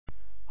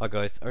Hi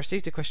guys, I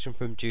received a question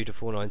from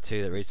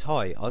Judah492 that reads,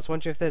 Hi, I was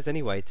wondering if there's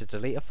any way to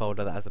delete a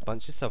folder that has a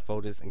bunch of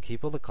subfolders and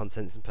keep all the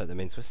contents and put them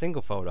into a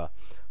single folder.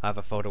 I have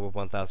a folder with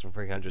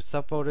 1,300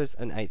 subfolders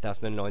and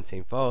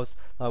 8,019 files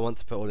that I want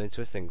to put all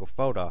into a single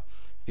folder.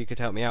 If you could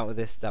help me out with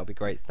this, that would be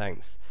great,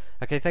 thanks.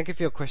 Okay, thank you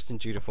for your question,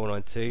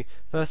 Judah492.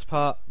 First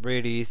part,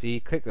 really easy,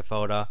 click the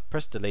folder,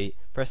 press delete,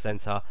 press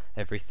enter,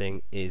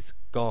 everything is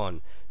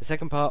gone. The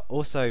second part,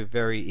 also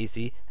very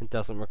easy and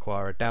doesn't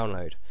require a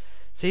download.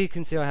 So you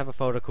can see I have a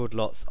folder called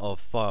lots of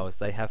files.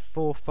 They have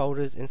 4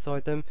 folders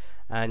inside them,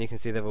 and you can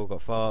see they've all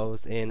got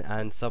files in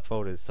and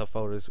subfolders.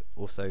 Subfolders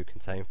also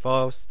contain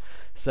files.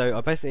 So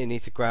I basically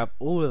need to grab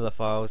all of the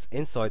files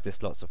inside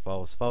this lots of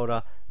files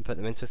folder and put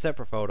them into a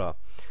separate folder.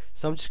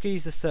 So I'm just going to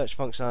use the search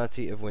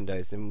functionality of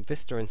Windows. In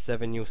Vista and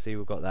 7 you'll see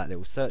we've got that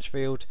little search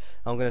field.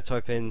 I'm going to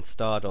type in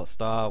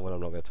star.star. Well,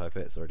 I'm not going to type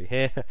it, it's already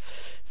here.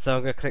 So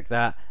I'm going to click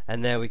that,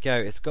 and there we go.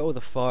 It's got all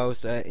the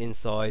files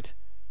inside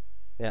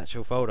the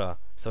actual folder.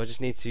 So I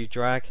just need to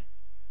drag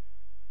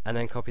and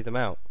then copy them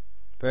out.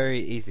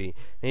 Very easy.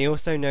 Now you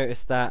also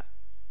notice that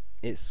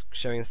it's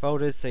showing the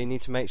folders, so you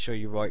need to make sure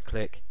you right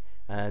click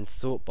and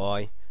sort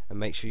by, and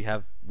make sure you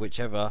have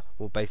whichever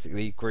will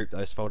basically group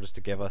those folders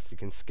together so you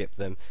can skip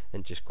them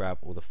and just grab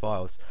all the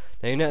files.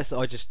 Now you notice that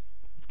I just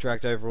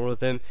dragged over all of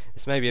them.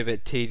 It's maybe a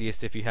bit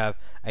tedious if you have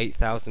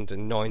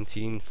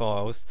 8,019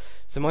 files.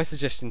 So my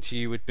suggestion to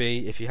you would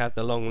be, if you have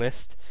the long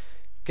list,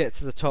 get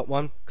to the top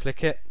one,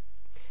 click it,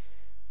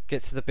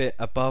 get to the bit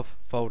above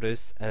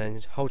folders and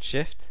then hold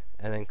shift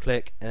and then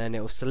click, and then it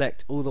will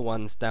select all the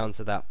ones down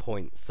to that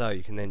point, so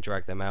you can then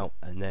drag them out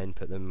and then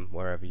put them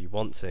wherever you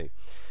want to.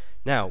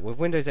 Now with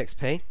Windows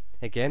XP,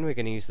 again we're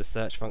going to use the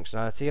search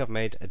functionality. I've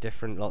made a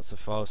different lots of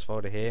files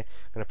folder here.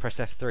 I'm going to press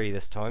F3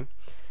 this time,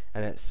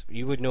 and it's,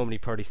 you would normally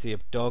probably see a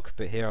dog,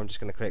 but here I'm just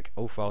going to click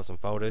all files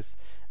and folders,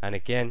 and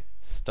again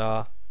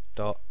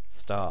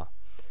star.star.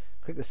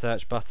 Click the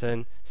search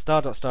button.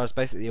 Star.star is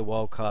basically a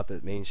wildcard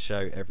that means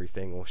show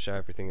everything, or show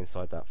everything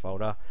inside that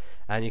folder.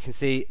 And you can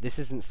see this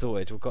isn't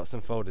sorted. We've got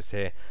some folders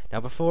here. Now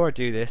before I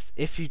do this,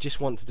 if you just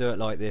want to do it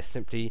like this,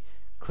 simply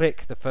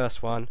click the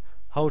first one,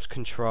 hold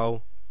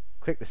Control,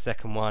 click the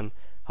second one,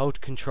 hold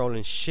Control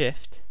and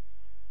Shift,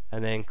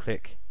 and then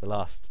click the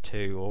last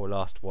 2 or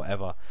last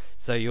whatever.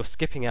 So you're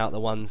skipping out the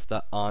ones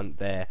that aren't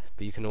there,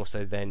 but you can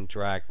also then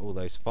drag all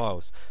those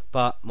files.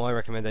 But my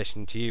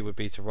recommendation to you would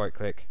be to right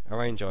click,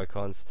 arrange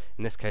icons.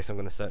 In this case I'm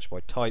going to search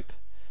by type,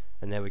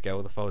 and there we go,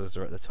 all the folders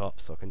are at the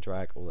top, so I can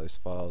drag all those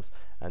files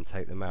and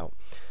take them out.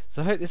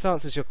 So I hope this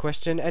answers your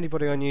question.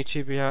 Anybody on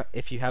YouTube,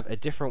 if you have a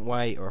different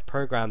way or a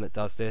program that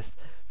does this,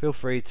 feel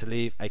free to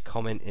leave a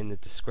comment in the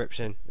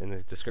description.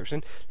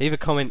 Leave a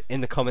comment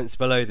in the comments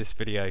below this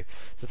video.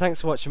 So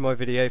thanks for watching my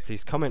video.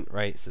 Please comment,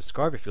 rate,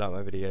 subscribe if you like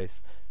my videos.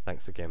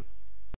 Thanks again.